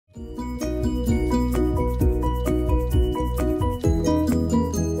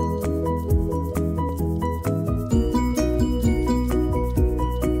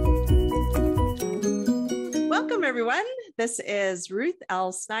This is Ruth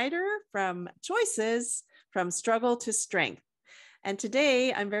L. Snyder from Choices from Struggle to Strength. And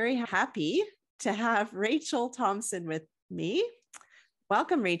today I'm very happy to have Rachel Thompson with me.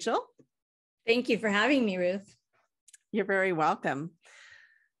 Welcome, Rachel. Thank you for having me, Ruth. You're very welcome.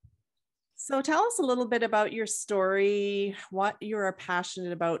 So tell us a little bit about your story, what you're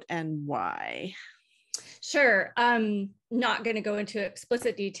passionate about and why. Sure. I'm not going to go into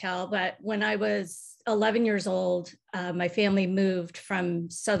explicit detail, but when I was 11 years old, my family moved from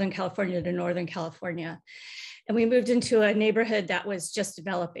Southern California to Northern California. And we moved into a neighborhood that was just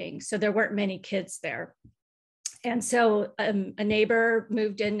developing. So there weren't many kids there. And so a neighbor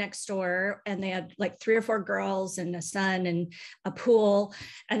moved in next door and they had like 3 or 4 girls and a son and a pool.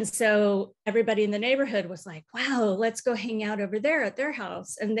 And so everybody in the neighborhood was like, wow, let's go hang out over there at their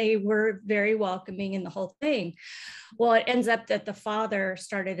house. And they were very welcoming in the whole thing. Well, it ends up that the father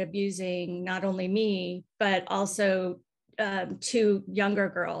started abusing not only me, but also 2 younger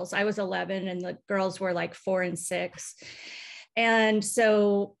girls. I was 11 and the girls were like 4 and 6. And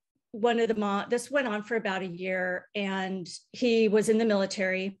so one of the mom, this went on for about a year, and he was in the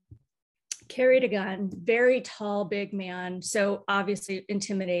military, carried a gun, very tall, big man. So obviously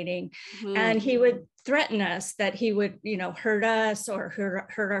intimidating. Mm-hmm. And he would threaten us that he would, hurt us or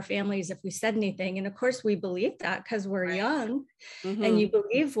hurt our families if we said anything. And of course we believe that because we're young. Mm-hmm. And you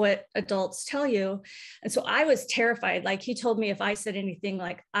believe what adults tell you. And so I was terrified. Like he told me if I said anything,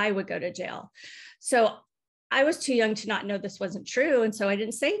 like I would go to jail. So I was too young to not know this wasn't true. And so I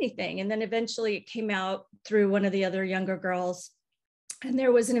didn't say anything. And then eventually it came out through one of the other younger girls. And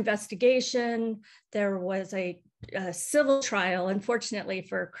there was an investigation. There was a civil trial. Unfortunately,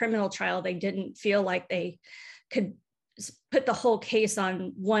 for a criminal trial, they didn't feel like they could put the whole case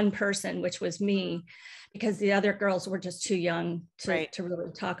on one person, which was me, because the other girls were just too young to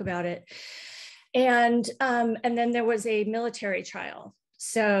really talk about it. And then there was a military trial.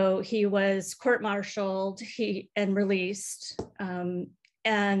 So he was court-martialed and released.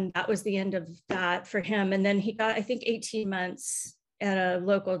 And that was the end of that for him. And then he got, I think, 18 months at a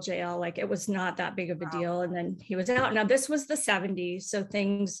local jail. Like it was not that big of a deal. And then he was out. Now this was the 70s. So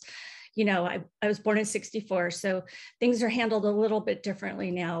things, I was born in 64. So things are handled a little bit differently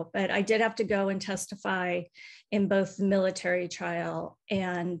now, but I did have to go and testify in both the military trial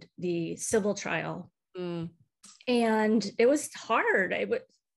and the civil trial. And it was hard.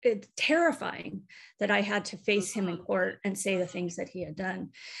 It's terrifying that I had to face him in court and say the things that he had done,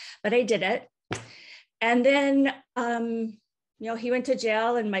 but I did it. And then, he went to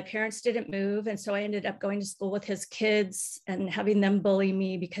jail and my parents didn't move. And so I ended up going to school with his kids and having them bully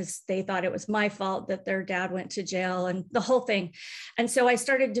me because they thought it was my fault that their dad went to jail and the whole thing. And so I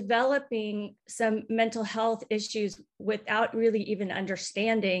started developing some mental health issues without really even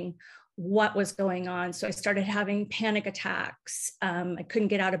understanding what was going on. So I started having panic attacks. I couldn't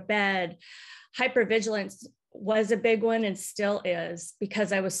get out of bed. Hypervigilance was a big one and still is,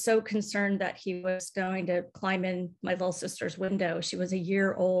 because I was so concerned that he was going to climb in my little sister's window. She was a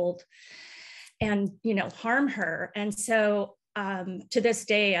year old and, harm her. And so to this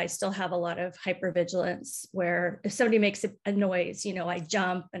day, I still have a lot of hypervigilance where if somebody makes a noise, I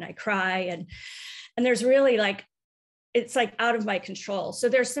jump and I cry and there's really it's like out of my control. So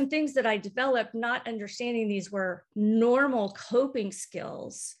there's some things that I developed, not understanding these were normal coping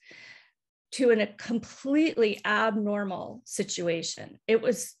skills to a completely abnormal situation. It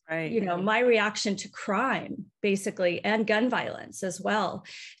was, my reaction to crime, basically, and gun violence as well.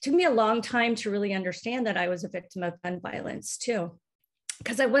 It took me a long time to really understand that I was a victim of gun violence too,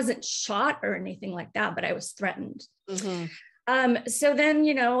 because I wasn't shot or anything like that, but I was threatened. Mm-hmm. So then,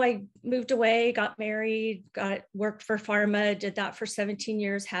 I moved away, got married, worked for pharma, did that for 17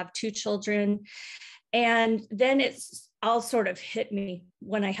 years, have 2 children. And then it's all sort of hit me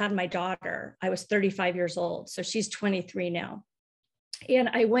when I had my daughter. I was 35 years old. So she's 23 now. And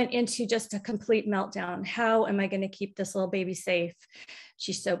I went into just a complete meltdown. How am I going to keep this little baby safe?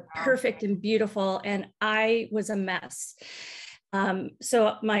 She's so perfect and beautiful. And I was a mess.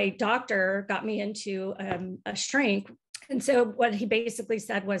 So my doctor got me into a shrink. And so what he basically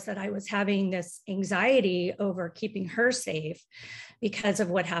said was that I was having this anxiety over keeping her safe because of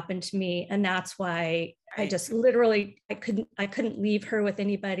what happened to me. And that's why I just literally, I couldn't leave her with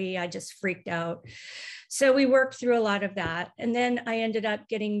anybody. I just freaked out. So we worked through a lot of that. And then I ended up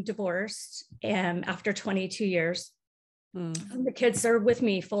getting divorced after 22 years. The kids are with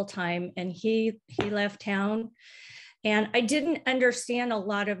me full time and he left town. And I didn't understand a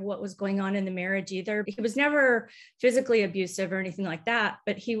lot of what was going on in the marriage either. He was never physically abusive or anything like that,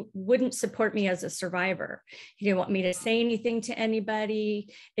 but he wouldn't support me as a survivor. He didn't want me to say anything to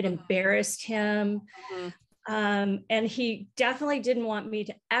anybody. It embarrassed him. And he definitely didn't want me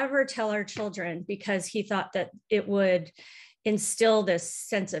to ever tell our children because he thought that it would instill this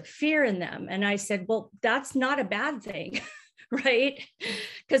sense of fear in them. And I said, well, that's not a bad thing, right?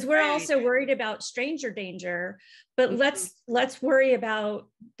 Because we're also worried about stranger danger, but let's worry about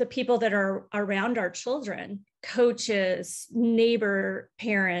the people that are around our children, coaches, neighbor,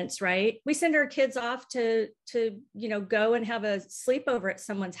 parents, right? We send our kids off to go and have a sleepover at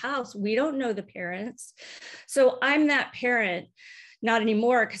someone's house. We don't know the parents. So I'm that parent, not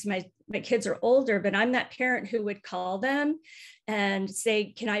anymore because my kids are older, but I'm that parent who would call them and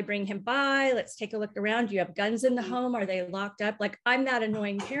say, can I bring him by? Let's take a look around. Do you have guns in the home? Are they locked up? Like, I'm that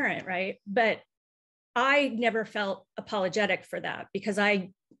annoying parent, right? But I never felt apologetic for that because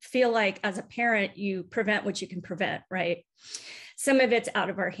I feel like as a parent, you prevent what you can prevent, right? Some of it's out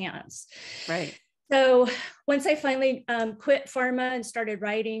of our hands. Right. So once I finally quit pharma and started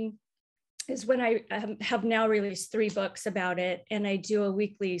writing, is when I have now released 3 books about it. And I do a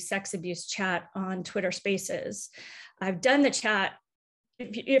weekly sex abuse chat on Twitter Spaces. I've done the chat.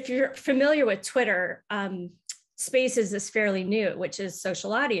 If you're familiar with Twitter, Spaces is fairly new, which is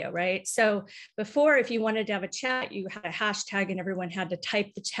social audio, right? So before, if you wanted to have a chat, you had a hashtag and everyone had to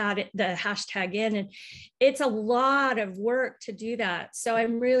type the hashtag in. And it's a lot of work to do that. So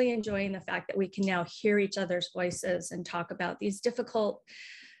I'm really enjoying the fact that we can now hear each other's voices and talk about these difficult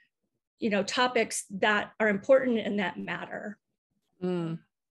topics that are important and that matter.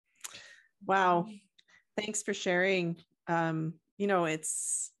 Wow. Thanks for sharing.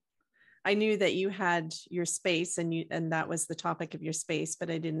 I knew that you had your space and that was the topic of your space, but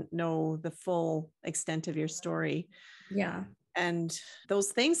I didn't know the full extent of your story. Yeah. And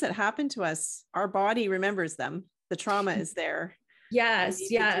those things that happen to us, our body remembers them. The trauma is there. Yes.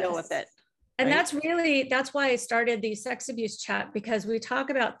 We need to deal with it. And that's why I started the sex abuse chat, because we talk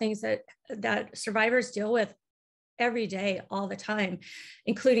about things that survivors deal with every day, all the time,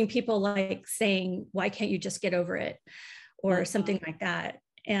 including people like saying, why can't you just get over it? Or something like that.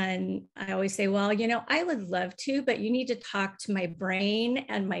 And I always say, well, I would love to, but you need to talk to my brain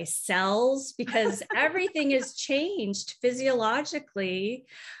and my cells because everything is changed physiologically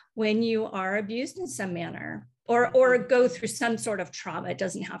when you are abused in some manner. Or go through some sort of trauma. It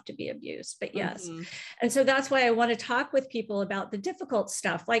doesn't have to be abuse, but yes. And so that's why I want to talk with people about the difficult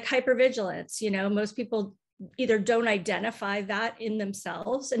stuff like hypervigilance. Most people either don't identify that in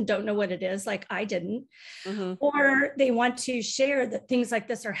themselves and don't know what it is, like I didn't, or they want to share that things like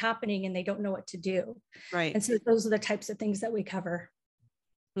this are happening and they don't know what to do. Right. And so those are the types of things that we cover.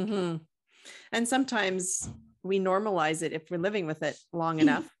 And sometimes we normalize it if we're living with it long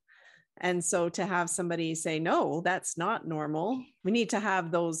enough. And so to have somebody say, no, that's not normal. We need to have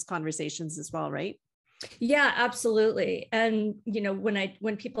those conversations as well, right? Yeah, absolutely. And,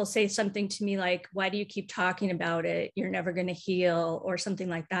 when people say something to me like, why do you keep talking about it? You're never going to heal or something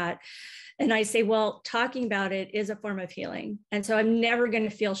like that. And I say, well, talking about it is a form of healing. And so I'm never going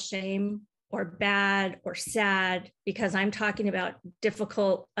to feel shame or bad or sad because I'm talking about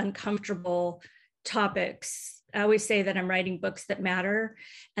difficult, uncomfortable topics. I always say that I'm writing books that matter.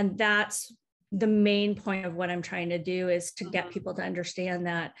 And that's the main point of what I'm trying to do, is to get people to understand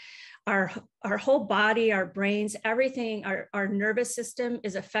that our whole body, our brains, everything, our nervous system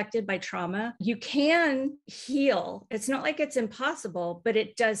is affected by trauma. You can heal. It's not like it's impossible, but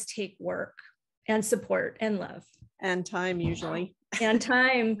it does take work and support and love. And time usually. And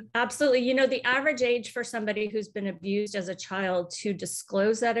time, absolutely. The average age for somebody who's been abused as a child to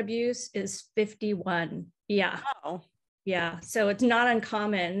disclose that abuse is 51. Yeah. Wow. Yeah. So it's not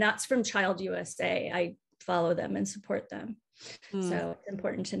uncommon. That's from Child USA. I follow them and support them. So it's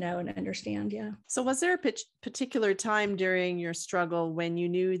important to know and understand. Yeah. So was there a particular time during your struggle when you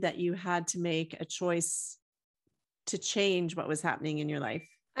knew that you had to make a choice to change what was happening in your life?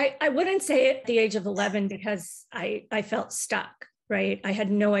 I wouldn't say at the age of 11 because I felt stuck, right? I had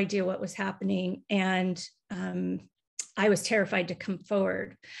no idea what was happening. And I was terrified to come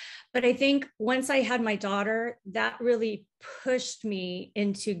forward. But I think once I had my daughter, that really pushed me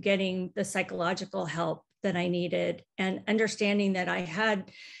into getting the psychological help that I needed and understanding that I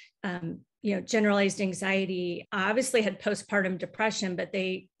had, generalized anxiety. I obviously had postpartum depression, but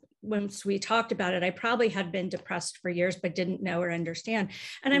once we talked about it, I probably had been depressed for years, but didn't know or understand.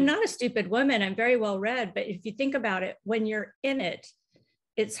 And I'm not a stupid woman. I'm very well read. But if you think about it, when you're in it,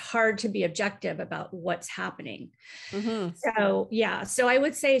 it's hard to be objective about what's happening. So, yeah. So I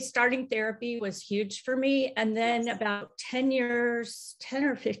would say starting therapy was huge for me. And then about 10 or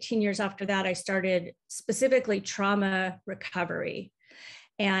 15 years after that, I started specifically trauma recovery.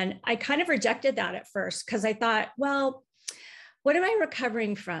 And I kind of rejected that at first because I thought, well, What am I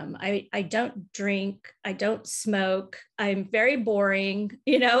recovering from? I don't drink. I don't smoke. I'm very boring,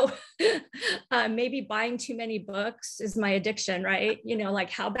 maybe buying too many books is my addiction, right? Like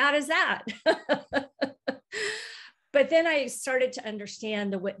how bad is that? But then I started to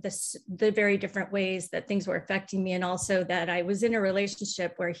understand the very different ways that things were affecting me. And also that I was in a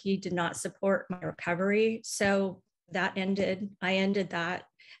relationship where he did not support my recovery. So that ended. I ended that.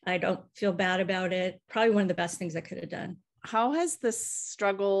 I don't feel bad about it. Probably one of the best things I could have done. How has this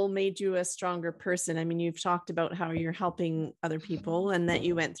struggle made you a stronger person? I mean, you've talked about how you're helping other people and that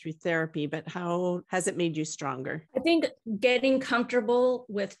you went through therapy, but how has it made you stronger? I think getting comfortable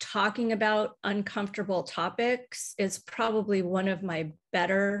with talking about uncomfortable topics is probably one of my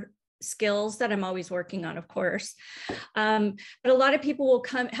better skills that I'm always working on, of course. But a lot of people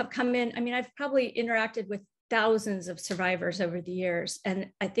have come in. I mean, I've probably interacted with thousands of survivors over the years.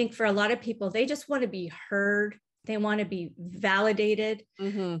 And I think for a lot of people, they just want to be heard. They want to be validated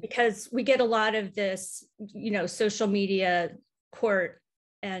because we get a lot of this, social media court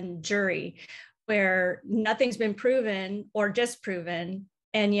and jury where nothing's been proven or disproven.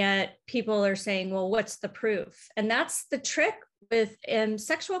 And yet people are saying, well, what's the proof? And that's the trick with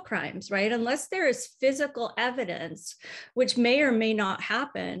sexual crimes, right? Unless there is physical evidence, which may or may not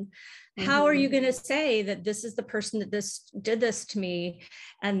happen, how are you going to say that this is the person that did this to me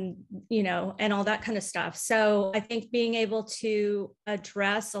and, and all that kind of stuff. So I think being able to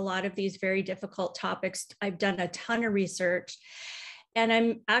address a lot of these very difficult topics, I've done a ton of research. And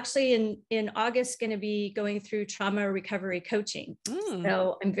I'm actually in August going to be going through trauma recovery coaching.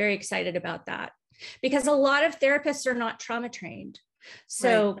 So I'm very excited about that because a lot of therapists are not trauma trained.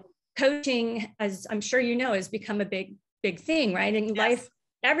 So coaching, as I'm sure you know, has become a big thing, right? In life,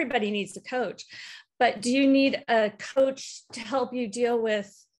 everybody needs a coach. But do you need a coach to help you deal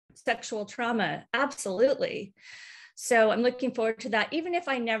with sexual trauma? Absolutely. So I'm looking forward to that. Even if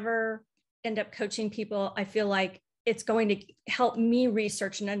I never end up coaching people, I feel like it's going to help me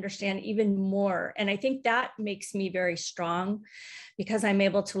research and understand even more. And I think that makes me very strong because I'm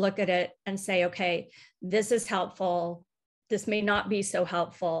able to look at it and say, okay, this is helpful. This may not be so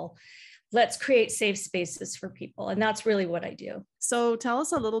helpful. Let's create safe spaces for people. And that's really what I do. So tell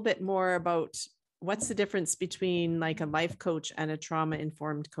us a little bit more about what's the difference between like a life coach and a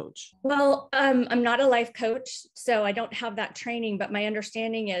trauma-informed coach? Well, I'm not a life coach, so I don't have that training, but my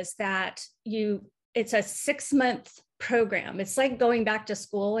understanding is that it's a 6-month program. It's like going back to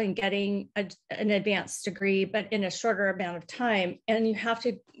school and getting an advanced degree, but in a shorter amount of time. And you have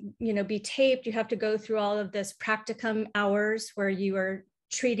to, be taped. You have to go through all of this practicum hours where you are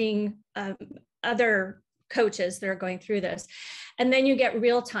treating other coaches that are going through this. And then you get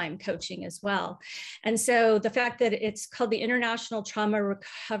real-time coaching as well. And so the fact that it's called the International Trauma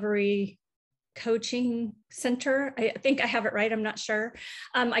Recovery Coaching Center, I think I have it right, I'm not sure.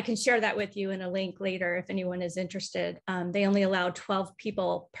 I can share that with you in a link later if anyone is interested. They only allow 12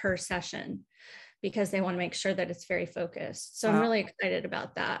 people per session because they want to make sure that it's very focused. So I'm really excited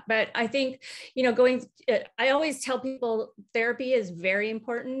about that. But I think, I always tell people therapy is very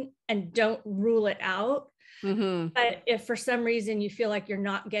important and don't rule it out. But if for some reason you feel like you're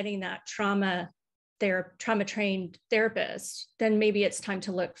not getting that trauma trained therapist, then maybe it's time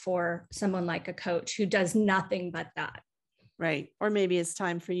to look for someone like a coach who does nothing but that. Right. Or maybe it's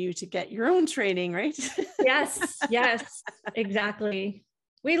time for you to get your own training, right? Yes, exactly.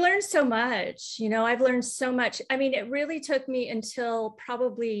 We learn so much, I've learned so much. I mean, it really took me until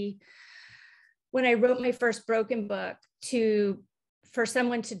probably when I wrote my first broken book for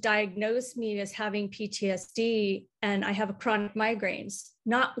someone to diagnose me as having PTSD and I have chronic migraines.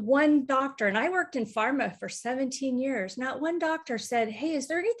 Not one doctor, and I worked in pharma for 17 years, not one doctor said, hey, is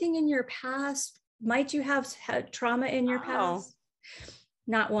there anything in your past? Might you have had trauma in your past?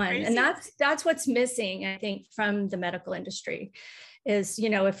 Not one. Crazy. And that's what's missing, I think, from the medical industry is,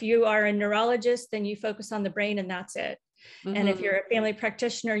 if you are a neurologist, then you focus on the brain and that's it. And if you're a family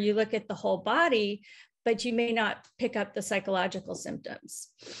practitioner, you look at the whole body, but you may not pick up the psychological symptoms.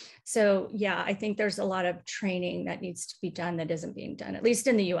 So yeah, I think there's a lot of training that needs to be done that isn't being done, at least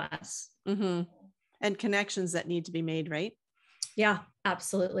in the US. And connections that need to be made, right? Yeah,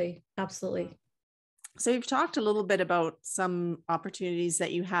 absolutely. So you've talked a little bit about some opportunities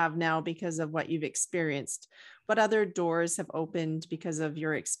that you have now because of what you've experienced. What other doors have opened because of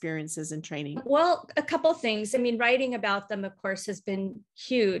your experiences and training? Well, a couple things. I mean, writing about them, of course, has been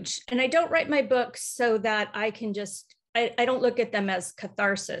huge. And I don't write my books so that I can I don't look at them as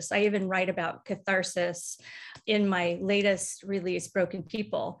catharsis. I even write about catharsis in my latest release, Broken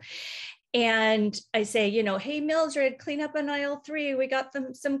People. And I say, hey, Mildred, clean up on aisle 3. We got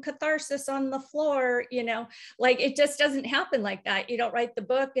some catharsis on the floor, like it just doesn't happen like that. You don't write the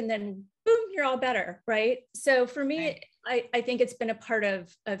book and then boom, you're all better, right? So for me, right. I think it's been a part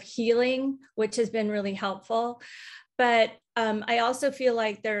of healing, which has been really helpful. But I also feel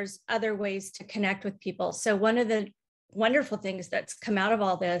like there's other ways to connect with people. So one of the wonderful things that's come out of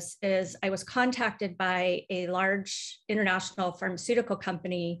all this is I was contacted by a large international pharmaceutical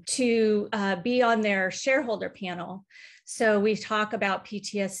company to be on their shareholder panel. So we talk about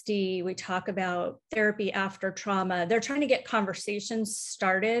PTSD, we talk about therapy after trauma. They're trying to get conversations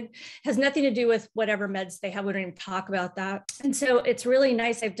started. It has nothing to do with whatever meds they have. We don't even talk about that. And so it's really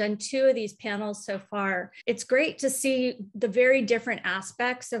nice. I've done 2 of these panels so far. It's great to see the very different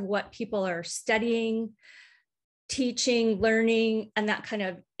aspects of what people are studying, teaching, learning, and that kind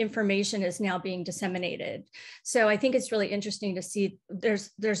of information is now being disseminated. So I think it's really interesting to see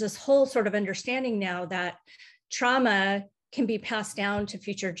there's this whole sort of understanding now that trauma can be passed down to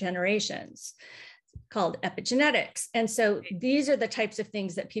future generations, called epigenetics. And so these are the types of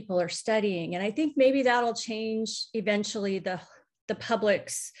things that people are studying. And I think maybe that'll change eventually the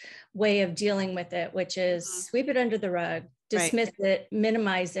public's way of dealing with it, which is sweep it under the rug, dismiss it,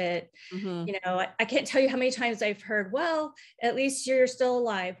 minimize it. I can't tell you how many times I've heard, well, at least you're still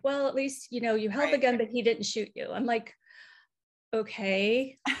alive. Well, at least, you held the gun, but he didn't shoot you. I'm like,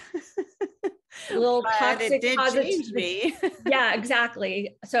 okay. A little toxic positivity. Yeah,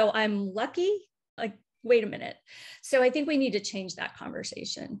 exactly. So I'm lucky. Like, wait a minute. So I think we need to change that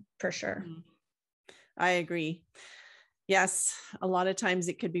conversation for sure. I agree. Yes, a lot of times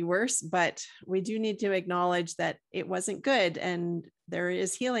it could be worse, but we do need to acknowledge that it wasn't good and there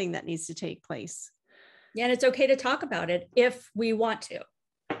is healing that needs to take place. Yeah, and it's okay to talk about it if we want to.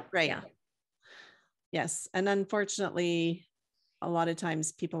 Right. Yeah. Yes. And unfortunately, a lot of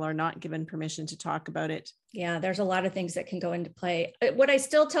times people are not given permission to talk about it. Yeah, there's a lot of things that can go into play. What I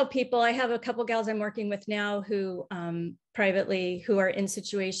still tell people, I have a couple gals I'm working with now who privately, who are in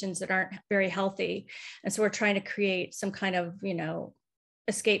situations that aren't very healthy. And so we're trying to create some kind of,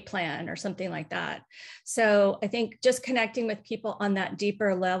 escape plan or something like that. So I think just connecting with people on that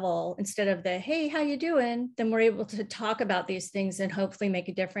deeper level, instead of the, hey, how you doing? Then we're able to talk about these things and hopefully make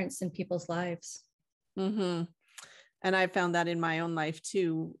a difference in people's lives. Mm-hmm. And I found that in my own life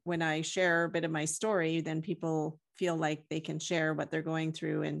too. When I share a bit of my story, then people feel like they can share what they're going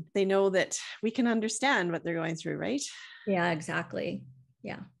through and they know that we can understand what they're going through, right? Yeah, exactly.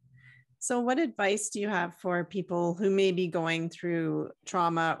 Yeah. So what advice do you have for people who may be going through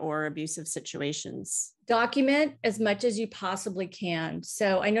trauma or abusive situations? Document as much as you possibly can.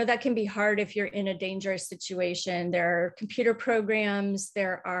 So I know that can be hard if you're in a dangerous situation. There are computer programs,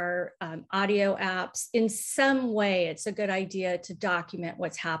 there are audio apps. In some way, it's a good idea to document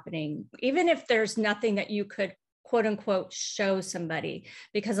what's happening, even if there's nothing that you could quote unquote show somebody,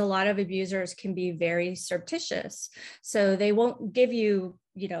 because a lot of abusers can be very surreptitious. So they won't give you,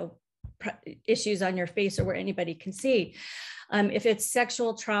 issues on your face or where anybody can see. If it's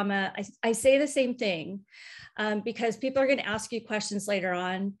sexual trauma, I say the same thing because people are going to ask you questions later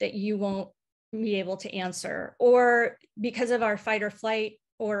on that you won't be able to answer, or because of our fight or flight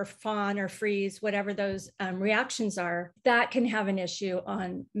or fawn or freeze, whatever those reactions are, that can have an issue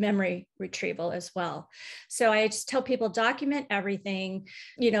on memory retrieval as well. So I just tell people, document everything,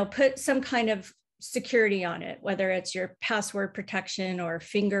 put some kind of security on it, whether it's your password protection or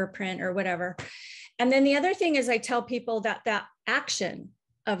fingerprint or whatever. And then the other thing is I tell people that action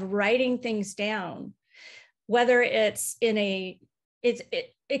of writing things down, whether it's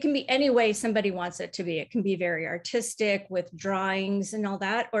it can be any way somebody wants it to be. It can be very artistic with drawings and all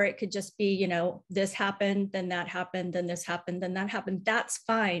that, or it could just be, this happened, then that happened, then this happened, then that happened. That's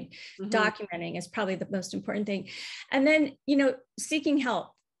fine. Mm-hmm. Documenting is probably the most important thing. And then, seeking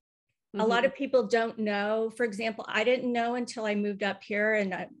help. Mm-hmm. A lot of people don't know. For example, I didn't know until I moved up here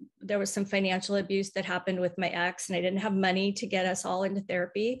and there was some financial abuse that happened with my ex and I didn't have money to get us all into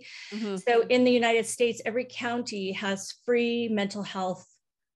therapy. Mm-hmm. So in the United States, every county has free mental health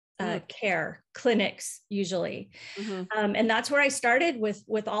care clinics usually. Mm-hmm. And that's where I started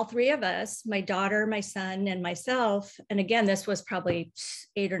with all 3 of us, my daughter, my son, and myself. And again, this was probably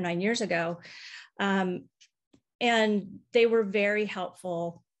 8 or 9 years ago. And they were very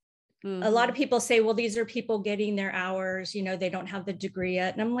helpful. Mm-hmm. A lot of people say, well, these are people getting their hours, they don't have the degree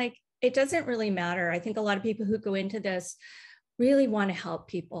yet. And I'm like, it doesn't really matter. I think a lot of people who go into this really want to help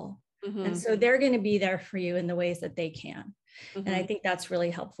people. Mm-hmm. And so they're going to be there for you in the ways that they can. Mm-hmm. And I think that's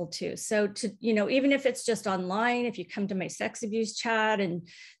really helpful too. So to, even if it's just online, if you come to my sex abuse chat and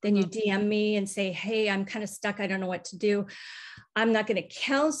then you DM me and say, hey, I'm kind of stuck, I don't know what to do. I'm not going to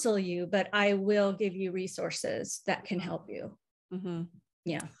counsel you, but I will give you resources that can help you. Mm-hmm.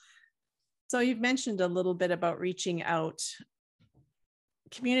 Yeah. So you've mentioned a little bit about reaching out.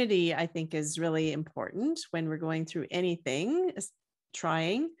 Community, I think, is really important when we're going through anything,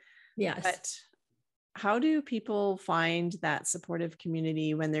 trying. Yes. But how do people find that supportive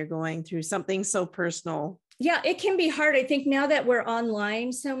community when they're going through something so personal? Yeah, it can be hard. I think now that we're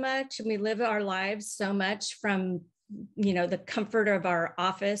online so much and we live our lives so much from, the comfort of our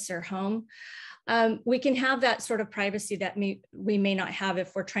office or home, we can have that sort of privacy that we may not have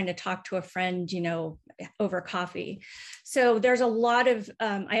if we're trying to talk to a friend, over coffee. So there's a lot of,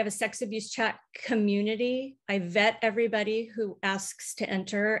 I have a sex abuse chat community. I vet everybody who asks to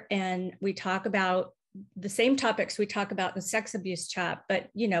enter, and we talk about the same topics we talk about in sex abuse chat, but,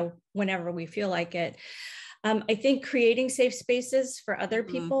 whenever we feel like it. I think creating safe spaces for other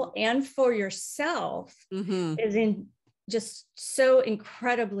people and for yourself is just so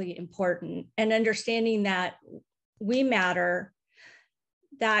incredibly important, and understanding that we matter,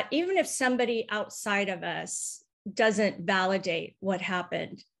 that even if somebody outside of us doesn't validate what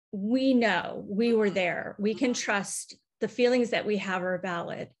happened, we know we were there. We can trust the feelings that we have are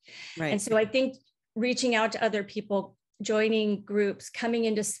valid. Right. And so I think reaching out to other people, joining groups, coming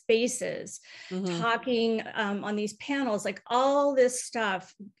into spaces, talking on these panels, like all this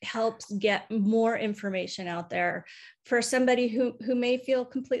stuff helps get more information out there for somebody who may feel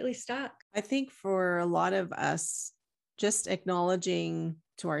completely stuck. I think for a lot of us, just acknowledging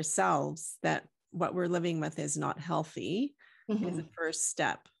to ourselves that what we're living with is not healthy is the first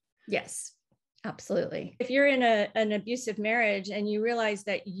step. Yes. Absolutely. If you're in an abusive marriage and you realize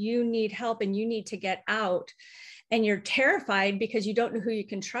that you need help and you need to get out, and you're terrified because you don't know who you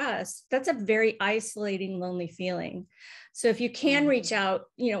can trust, that's a very isolating, lonely feeling. So if you can reach out,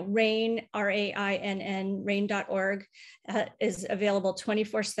 RAINN, RAINN, RAINN.org is available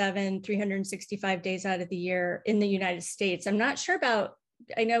 24/7, 365 days out of the year in the United States. I'm not sure about,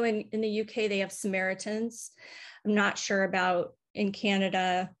 I know in the UK, they have Samaritans. I'm not sure about in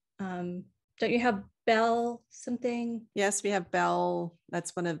Canada. Don't you have Bell something? Yes, we have Bell.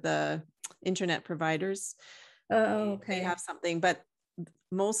 That's one of the internet providers. Oh, okay. They have something, but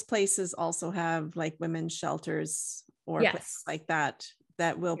most places also have like women's shelters or places like that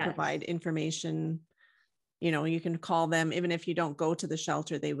will provide information. You can call them. Even if you don't go to the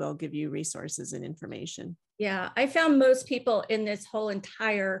shelter, they will give you resources and information. Yeah, I found most people in this whole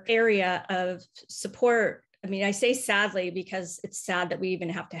entire area of support. I mean, I say sadly because it's sad that we even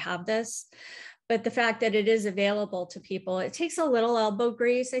have to have this, but the fact that it is available to people, it takes a little elbow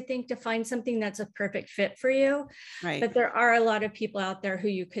grease, I think, to find something that's a perfect fit for you. Right. But there are a lot of people out there who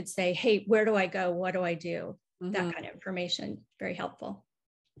you could say, hey, where do I go? What do I do? That kind of information, very helpful.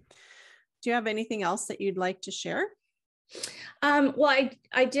 Do you have anything else that you'd like to share? Well,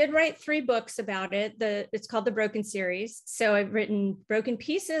 I did write 3 books about it. It's called the Broken Series. So I've written Broken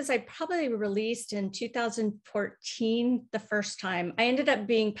Pieces. I probably released in 2014 the first time. I ended up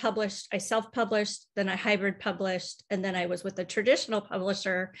being published. I self-published, then I hybrid published, and then I was with a traditional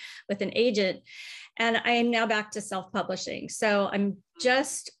publisher with an agent. And I am now back to self-publishing. So I'm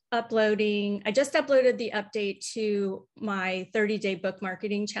just uploading. I just uploaded the update to my 30-day book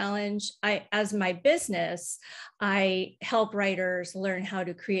marketing challenge. As my business, I help writers learn how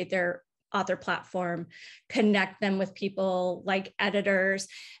to create their author platform, connect them with people like editors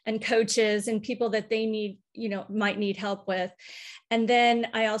and coaches and people that they need, might need help with. And then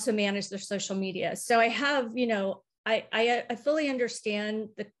I also manage their social media. So I have, I fully understand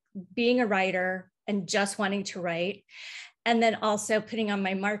being a writer and just wanting to write. And then also putting on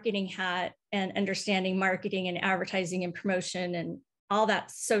my marketing hat and understanding marketing and advertising and promotion and all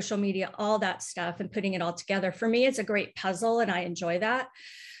that social media, all that stuff, and putting it all together. For me, it's a great puzzle and I enjoy that.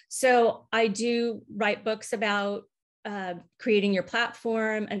 So I do write books about creating your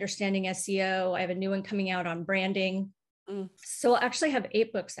platform, understanding SEO. I have a new one coming out on branding. So I'll actually have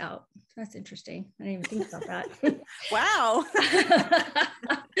 8 books out. That's interesting. I didn't even think about that. Wow.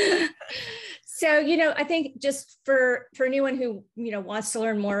 So, I think just for anyone who, wants to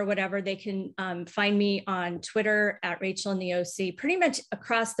learn more or whatever, they can find me on Twitter at Rachel in the OC, pretty much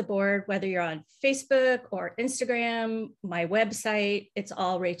across the board, whether you're on Facebook or Instagram, my website, it's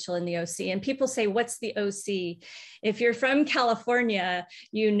all Rachel in the OC. And people say, what's the OC? If you're from California,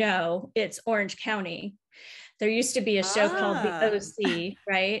 it's Orange County. There used to be a show called The OC,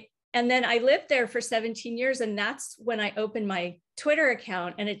 right? And then I lived there for 17 years. And that's when I opened my Twitter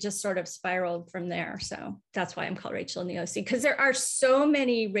account, and it just sort of spiraled from there. So that's why I'm called Rachel in the OC, because there are so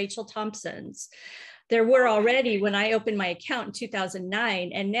many Rachel Thompsons there were already when I opened my account in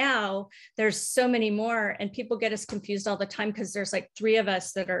 2009. And now there's so many more. And people get us confused all the time because there's like 3 of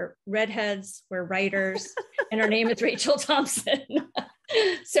us that are redheads, we're writers, and our name is Rachel Thompson.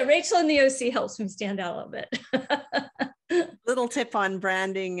 So Rachel in the OC helps me stand out a little bit. Little tip on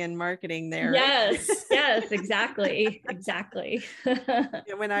branding and marketing there. Yes, yes, exactly, exactly.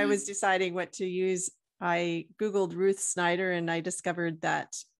 When I was deciding what to use, I Googled Ruth Snyder, and I discovered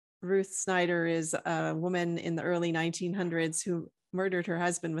that Ruth Snyder is a woman in the early 1900s who murdered her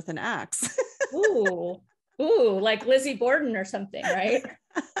husband with an axe. Ooh, like Lizzie Borden or something, right?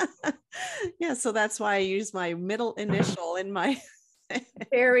 Yeah, so that's why I use my middle initial in my...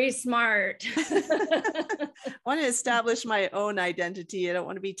 Very smart. I want to establish my own identity. I don't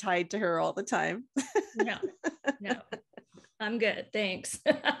want to be tied to her all the time. No, I'm good. Thanks.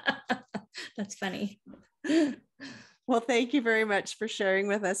 That's funny. Well, thank you very much for sharing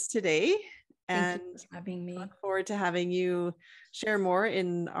with us today. And thank you for having me. Look forward to having you share more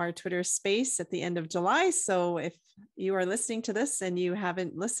in our Twitter space at the end of July. So if you are listening to this and you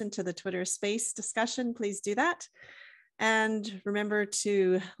haven't listened to the Twitter space discussion, please do that. And remember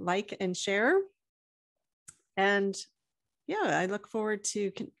to like and share. And yeah, I look forward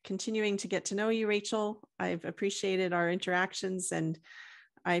to continuing to get to know you, Rachel. I've appreciated our interactions, and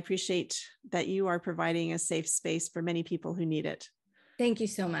I appreciate that you are providing a safe space for many people who need it. Thank you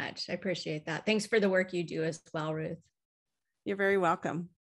so much. I appreciate that. Thanks for the work you do as well, Ruth. You're very welcome.